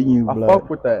telling you, blood. I fuck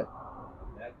with that.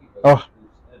 Oh.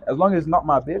 As long as it's not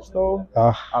my bitch though,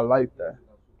 I like that.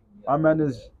 My man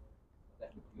is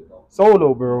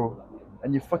solo, bro.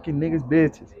 And you fucking niggas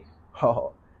bitches.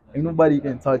 Oh, ain't nobody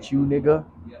can touch you, nigga.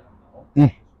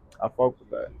 I fuck with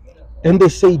that. And they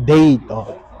say date,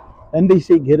 dog. And they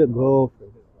say get a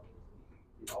girlfriend.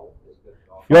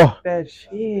 Yo. That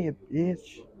shit,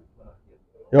 bitch.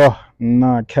 Yo,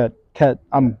 nah, cat,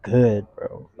 I'm good,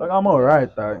 bro. Like, I'm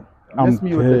alright, dog. Miss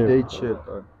me with the date shit,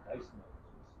 dog.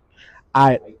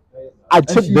 I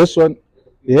took this one.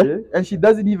 Yeah? And she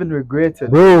doesn't even regret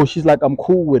it. Bro, she's like, I'm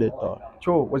cool with it, dog.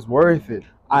 True, it was worth it.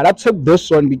 I took this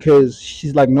one because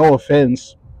she's like, no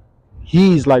offense.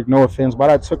 He's like, no offense, but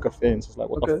I took offense. It's like,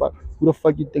 what the fuck? Who the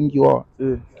fuck you think you are?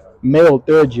 Male,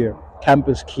 3rd year,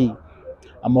 campus key.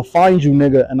 I'm gonna find you,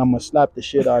 nigga, and I'm gonna slap the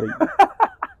shit out of you.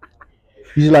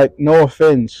 He's like, no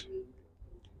offense,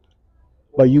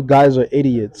 but you guys are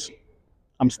idiots.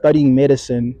 I'm studying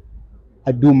medicine.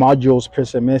 I do modules per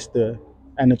semester,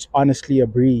 and it's honestly a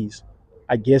breeze.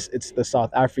 I guess it's the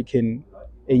South African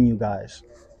in you guys.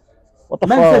 What the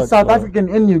fuck? Man said South African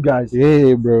in you guys.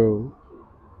 Yeah, bro.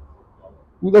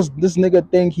 Who does this nigga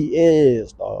think he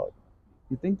is, dog?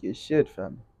 You think you're shit,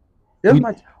 fam. Here's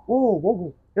my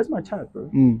whoa. Here's my chat,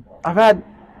 bro.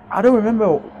 I don't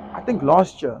remember. I think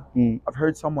last year I've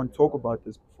heard someone talk about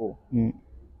this before.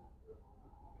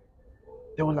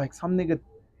 They were like, some nigga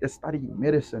is studying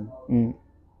medicine,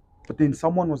 but then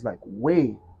someone was like,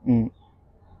 wait,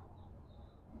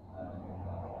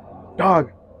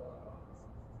 dog.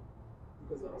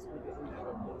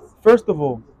 First of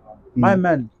all, my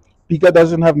man, Pika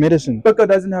doesn't have medicine. Pika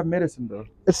doesn't have medicine, bro.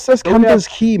 It says campus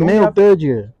key, male 3rd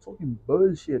year. Fucking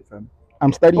bullshit, fam.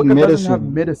 I'm studying Pika medicine. Doesn't have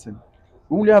medicine.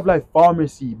 We only have like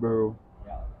pharmacy, bro,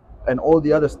 and all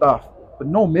the other stuff, but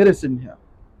no medicine here.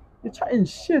 You're trying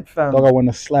shit, fam. Dog, I want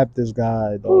to slap this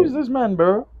guy, dog. Who is this man,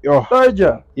 bro? Yo. 3rd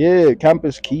year. Yeah,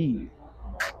 campus key.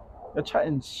 You're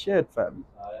chatting shit, fam.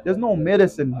 There's no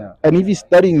medicine here. And if he's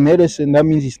studying medicine, that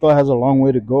means he still has a long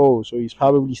way to go. So he's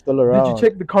probably still around. Did you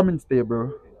check the comments there,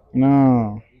 bro?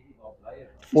 No.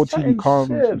 14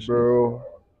 comments, shit, bro.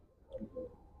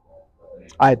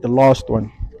 Alright, the last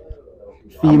one.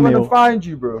 Female. I'm gonna find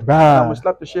you, bro. Bruh. I'm gonna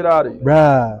slap the shit out of you.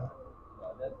 Bruh.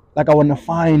 Like, I want to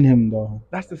find him, though.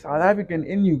 That's the South African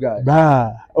in you guys.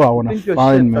 Bruh. Oh, I want to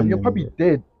find him. You're probably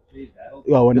dead.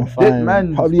 Yo, I want to find him.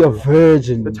 Man, probably a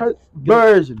virgin.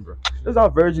 Virgin, bro. This is how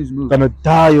virgins move. Gonna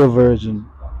die a virgin.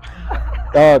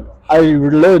 Dog, I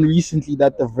learned recently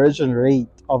that the virgin rate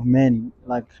of men,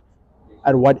 like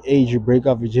at what age you break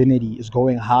up virginity, is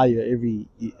going higher every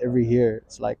year.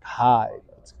 It's like high.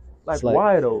 Like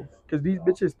why though? Because these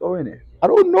bitches throwing it. I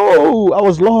don't know. I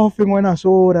was laughing when I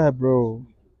saw that, bro.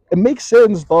 It makes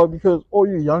sense, dog, because all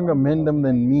you younger men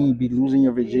than me be losing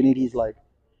your virginities like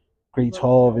grade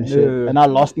 12 and shit. Yeah. And I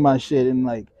lost my shit in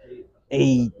like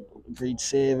 8, grade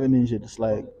 7 and shit. It's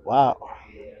like, wow.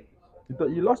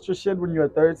 You lost your shit when you were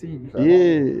 13. Bro.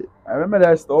 Yeah. I remember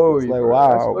that story. It's like, bro.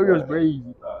 wow. That story was crazy.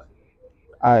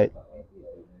 Alright.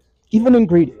 Even in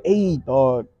grade 8,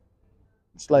 dog,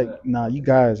 it's like, nah, you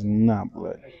guys not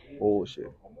blood.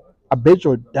 Bullshit. I bet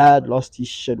your dad lost his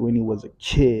shit when he was a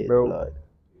kid, Bro. blood.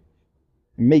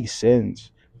 It makes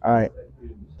sense. Alright.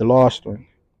 The last one.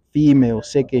 Female,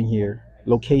 second year.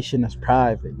 Location is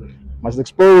private. Must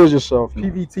expose yourself.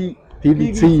 PVT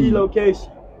PVT.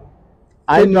 location.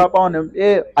 I need, drop on them.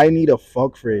 Yeah. I need a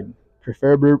fuck friend.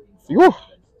 Preferably.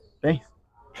 Thanks.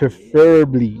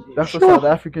 Preferably. That's the South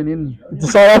African in me. The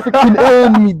South African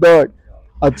in me, dog.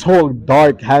 A tall,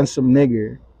 dark, handsome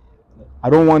nigga. I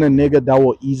don't want a nigga that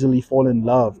will easily fall in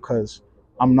love because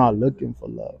I'm not looking for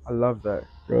love. I love that.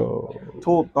 Bro.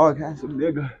 Tall, dark, handsome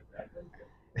nigga.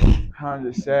 I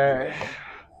understand.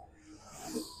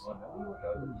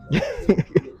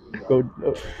 Go.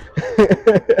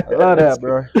 I love that,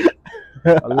 bro.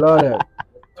 I love that.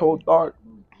 Tall, dark.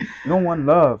 You don't want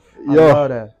love. I love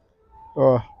that.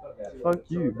 Fuck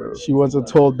you, bro. She wants a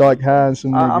tall, dark,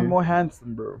 handsome nigga. I'm more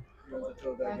handsome, bro.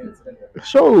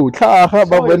 Show,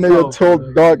 but when you're tall,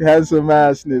 dark, handsome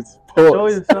assness. Pause. Show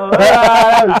yourself.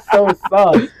 That was so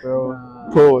soft, bro.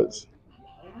 Pause.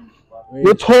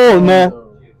 You're tall, man.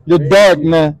 You're dark,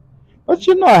 man. But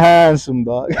you're not handsome,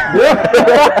 dog.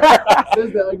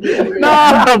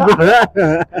 Nah,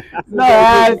 bro. No,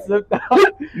 handsome.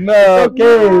 No, It's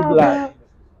okay, black.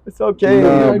 It's okay,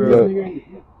 Nah, bro.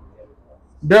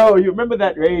 Bro, you remember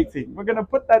that rating? We're gonna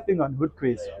put that thing on Hood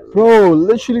Quiz, bro.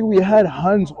 Literally, we had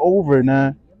Hans over,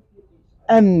 nah.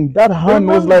 And that Hun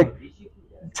was like,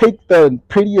 take the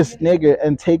prettiest nigga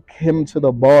and take him to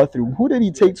the bathroom. Who did he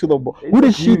take to the bathroom? Who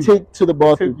did she take to the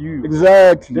bathroom? You.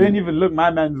 Exactly. They didn't even look my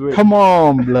man's way. Come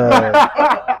on, blood.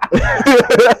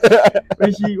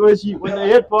 when they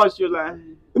hit pause, she was like,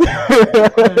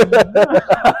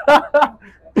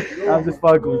 I'm just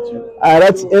fucking with you.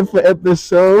 That's it for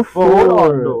episode 4. Hold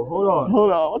on, though.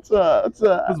 Hold on. What's up?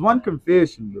 There's one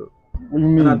confession, bro. What do you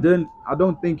mean? And I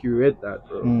don't think you read that,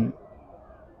 bro.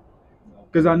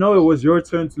 Because I know it was your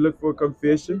turn to look for a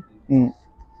confession.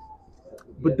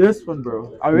 But this one,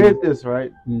 bro, I read this,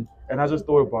 right? And I just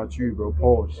thought about you, bro.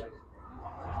 Pause.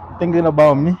 Thinking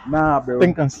about me? Nah, bro.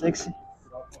 Think I'm sexy?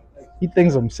 He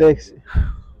thinks I'm sexy.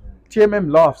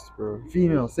 TMM laughs, bro.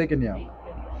 Female, second year.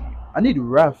 I need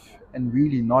rough and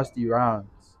really nasty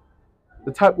rounds.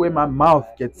 The type where my mouth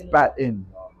gets spat in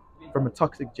from a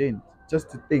toxic gent just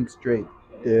to think straight.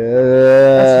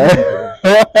 Yeah.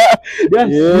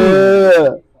 That's yeah.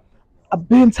 I've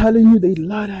been telling you they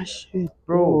love that shit,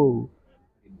 bro.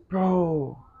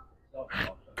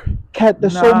 Cat,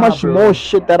 there's so much more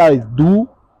shit that I do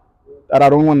that I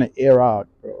don't want to air out,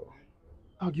 bro.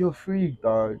 Dog, you're a freak,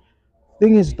 dog.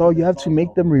 Thing is, dog, you have to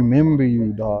make them remember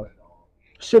you, dog.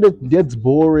 Shit, it gets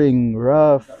boring,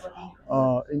 rough,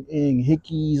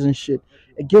 hickeys and shit.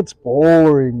 It gets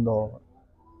boring, dog.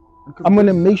 I'm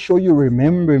gonna make sure you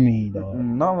remember me, dog.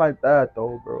 Not like that,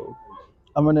 though, bro.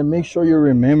 I'm gonna make sure you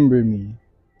remember me,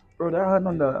 bro. That hand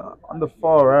on the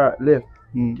far right left,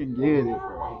 you can get it,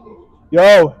 bro.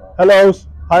 Yo, hellos,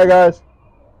 hi guys.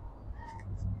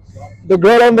 The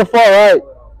girl on the far right,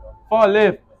 far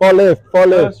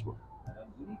left.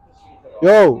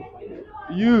 Yo,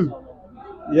 you.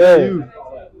 Yeah, you.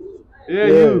 Yeah,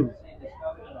 you.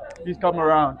 Please come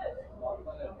around.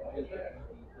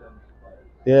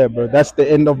 Yeah, bro. That's the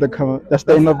end of the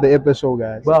end of the episode,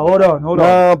 guys. But hold on.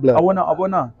 Blood. I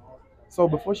wanna. So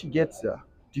before she gets there,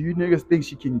 do you niggas think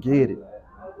she can get it?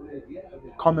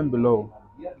 Comment below.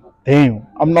 Damn,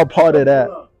 I'm not part of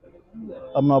that.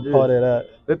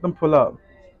 Let them pull up.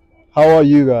 How are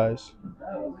you guys?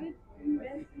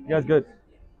 You guys good?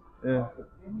 Yeah.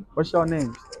 What's your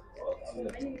names?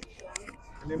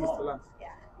 My name is Talan.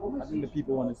 I think the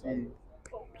people want to see you.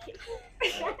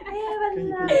 Can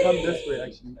you come this way,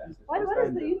 actually? What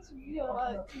is the YouTube video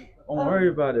like? Don't worry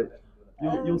about it.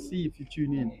 You'll see if you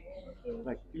tune in.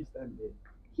 Like, please stand there.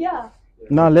 Yeah.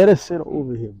 Nah, let us sit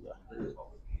over here, bro.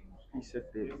 Please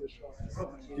sit there.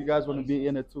 If you guys want to be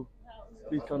in it too,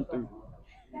 please come through.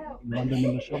 Come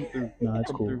through. Nah,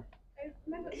 it's cool.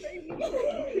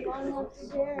 don't have to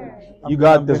share. You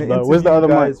got I'm this, gonna bro. Where's the interview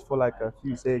other you mic? guys for like a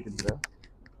few seconds, bro.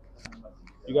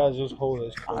 You guys just hold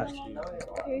this close to you.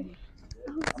 Okay.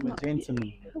 I'm a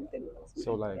gentleman.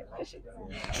 So like,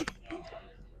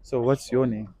 so what's your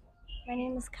name? My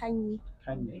name is Kanye.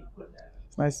 Kanye.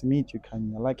 It's nice to meet you,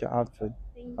 Kanye. I like your outfit.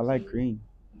 I like green.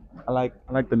 I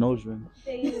like the nose ring.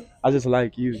 I just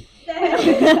like you.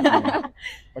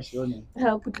 What's your name?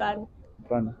 Hello, Kutlana.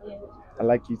 Fun. I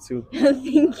like you too.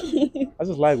 Thank you. I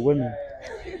just like women.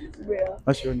 Real.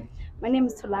 What's your name? My name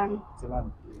is Tulang.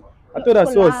 Tilan. I thought I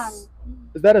saw. Tulang.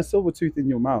 Is that a silver tooth in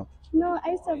your mouth? No,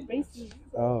 I used to have braces.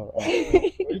 Oh.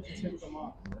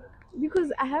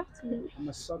 Because I have to. I'm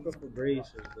a sucker for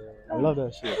braces, bro. I love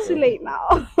that shit. Too bro. late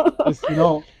now. Just, you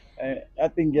know,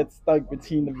 that thing gets stuck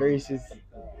between the braces.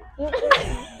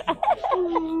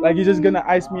 Like you're just gonna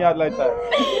ice me out like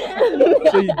that.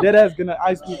 So you dead ass gonna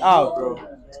ice me out, bro.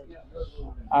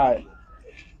 Alright.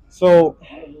 So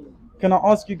can I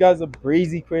ask you guys a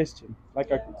brazy question?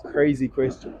 Like a crazy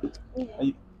question.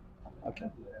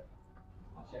 Okay.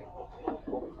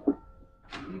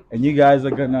 And you guys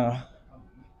are gonna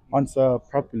answer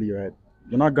properly, right?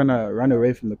 You're not gonna run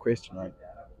away from the question, right?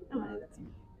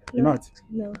 You're not?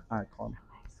 No. Alright, calm.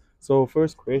 So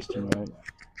first question, right?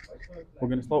 We're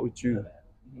gonna start with you.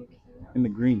 In the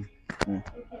green. Yeah.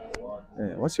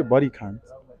 What's your body count?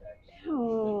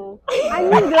 Oh, I knew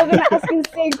they were gonna ask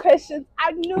insane questions.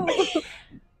 I knew.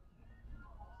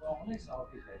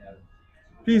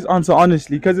 Please answer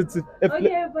honestly, because it's if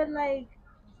Okay, but like,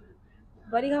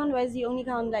 body count wise, you only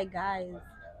count like guys.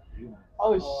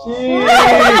 oh shit!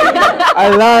 I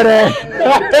love that.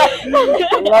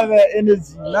 I love that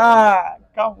energy. Nah,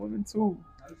 count women too.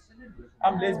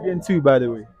 I'm lesbian too, by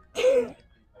the way.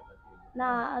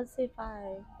 Nah, I'll say 5.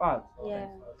 5. Yeah.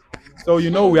 So you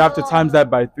know we have to times that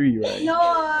by 3, right? No.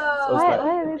 So it's like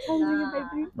Why are they telling me by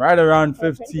 3? right around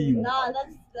 15. Nah,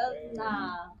 that's nah.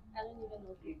 I don't even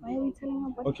know. Why are we telling her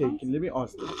body Okay, count? let me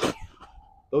ask you.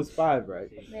 Those 5, right?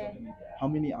 Yeah. How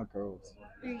many are girls?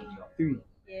 3. 3.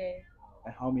 Yeah.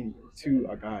 And how many? 2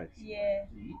 are guys. Yeah.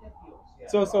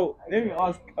 So let me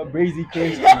ask a crazy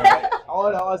question. Right? I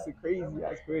want to ask a crazy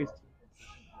ass question.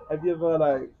 Have you ever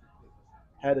like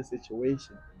had a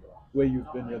situation where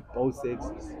you've been with both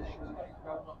sexes?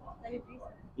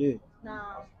 Yeah.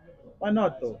 Nah. Why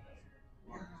not though?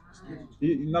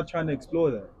 You're not trying to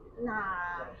explore that. Nah.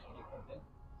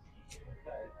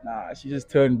 Nah, she just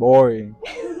turned boring.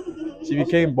 She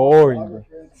became boring, bro.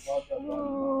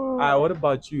 Oh. Alright, what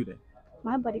about you then?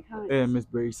 My body count. Yeah, Miss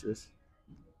Braces.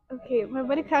 Okay, my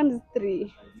body count is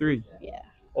 3. 3. Yeah.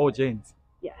 Oh, James.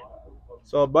 Yeah.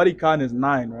 So a body count is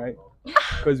 9, right?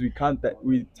 Because we times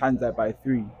that by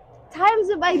 3. Times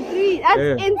it by 3. That's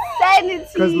Yeah. insanity.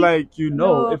 Because like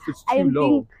No, if it's I too am low,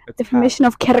 being it's defamation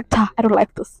of character. I don't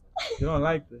like this. bad. You don't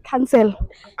like this. Cancel.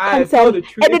 I Cancel. tell the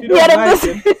truth. If Edit you me don't out like of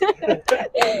it,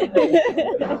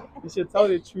 this. you should tell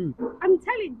the truth. I'm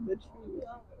telling you the truth.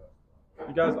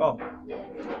 You guys, hold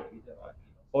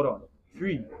on.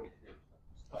 3.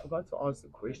 I forgot to ask the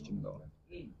question though.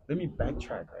 Let me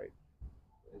backtrack, right?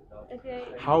 Okay.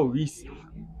 How recent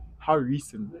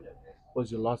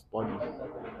was your last body?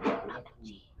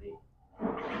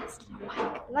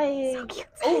 Like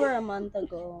over a month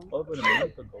ago. Over a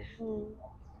month ago. Mm.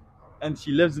 And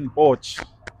she lives in Borch.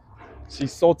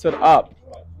 She's sorted up.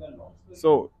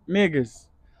 So, niggas,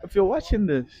 if you're watching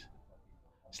this,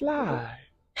 slide.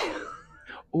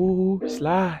 Ooh,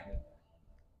 slide.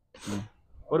 Yeah.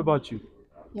 What about you?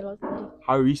 Your last body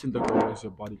How recent ago was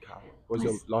your body count? Was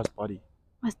your last body?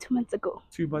 was 2 months ago.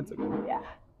 2 months ago. Yeah.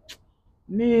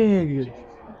 Niggas,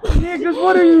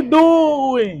 what are you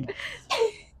doing?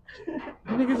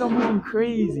 Niggas are moving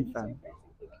crazy, fam.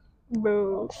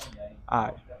 Bro.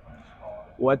 Alright.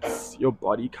 What's your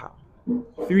body count?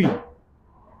 3.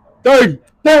 30.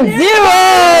 0!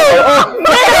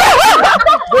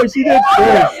 Boy, she did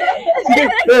first. She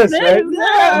did first, right? And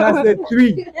I said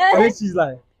 3. And then she's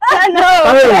like, No.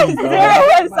 Hey, 0.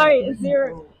 I'm sorry.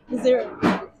 0. 0.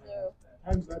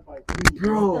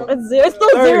 bro, It's 0. It's still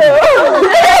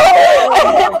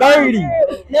 30. 0.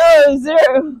 No,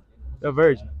 0. You're a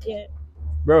virgin. Yeah.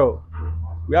 Bro,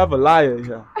 we have a liar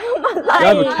here. I'm not We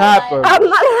have a lying. capper. I'm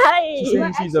not She's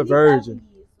lying. saying she's a virgin.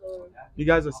 You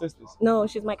guys are sisters. No,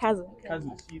 she's my cousin.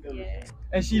 Cousins.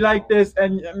 And she like this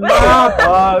and nah,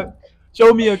 dog.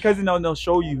 Show me your cousin and they'll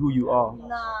show you who you are.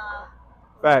 Nah.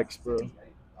 Facts, bro.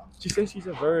 She says she's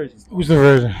a virgin. Who's the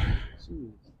virgin?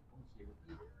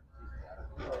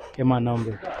 Get my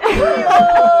number.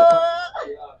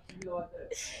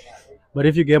 But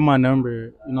if you get my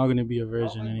number, you're not gonna be a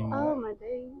virgin anymore. Oh my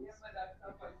days.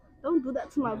 Don't do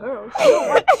that to my girl.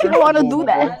 She don't want to do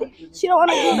that. She don't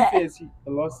want to do that.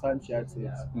 The last time she had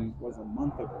sex was a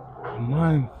month ago. A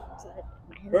month.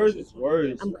 Hers is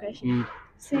worse. I'm crashing.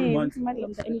 Same.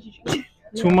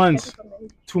 2 months.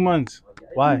 2 months.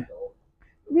 Why?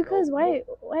 Because why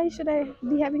should I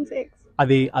be having sex? Are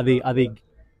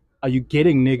you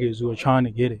getting niggas who are trying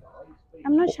to get it?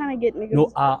 I'm not trying to get niggas.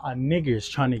 No, are niggas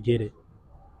trying to get it?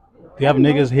 Do you have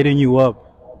niggas hitting you up?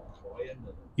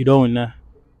 You don't, nah.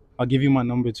 I'll give you my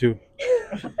number too.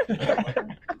 I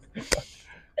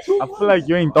feel like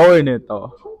you ain't throwing it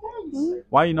though.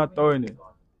 Why you not throwing it?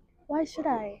 Why should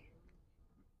I?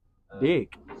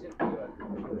 Dick.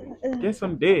 Get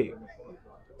some dick.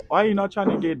 Why you not trying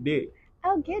to get dick?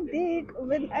 I'll get dick,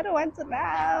 but I don't want to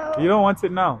now. You don't want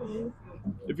it now.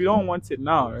 If you don't want it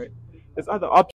now, right? There's other options.